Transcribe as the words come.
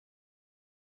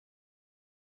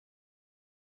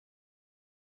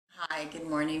Hi, good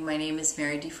morning. My name is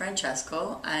Mary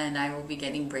DiFrancesco and I will be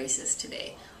getting braces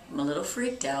today. I'm a little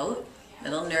freaked out, a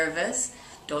little nervous,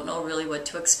 don't know really what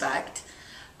to expect.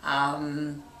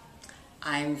 I'm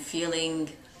feeling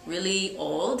really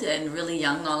old and really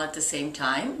young all at the same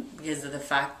time because of the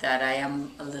fact that I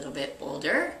am a little bit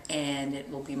older and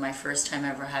it will be my first time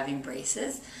ever having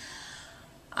braces.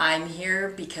 I'm here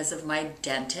because of my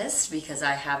dentist, because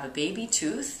I have a baby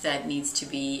tooth that needs to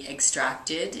be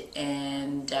extracted,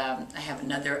 and I have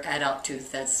another adult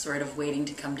tooth that's sort of waiting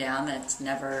to come down that's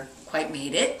never quite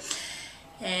made it.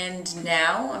 And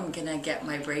now I'm gonna get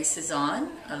my braces on,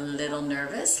 a little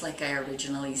nervous like I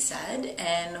originally said,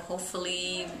 and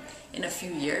hopefully in a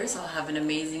few years I'll have an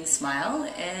amazing smile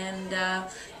and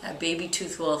that baby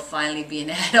tooth will finally be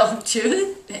an adult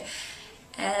tooth.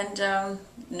 And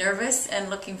nervous and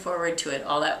looking forward to it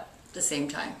all at the same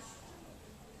time.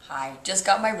 Hi, just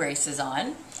got my braces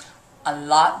on. A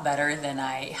lot better than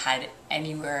I had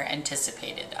anywhere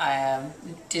anticipated.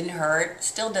 Didn't hurt,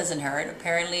 still doesn't hurt.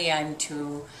 Apparently I'm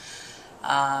too,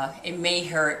 it may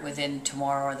hurt within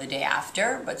tomorrow or the day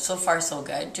after, but so far so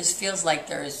good. Just feels like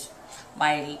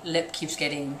my lip keeps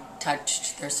getting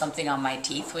touched. There's something on my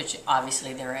teeth, which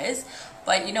obviously there is.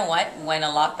 But you know what? Went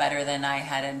a lot better than I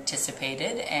had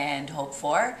anticipated and hoped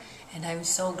for. And I'm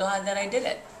so glad that I did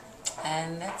it.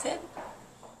 And that's it.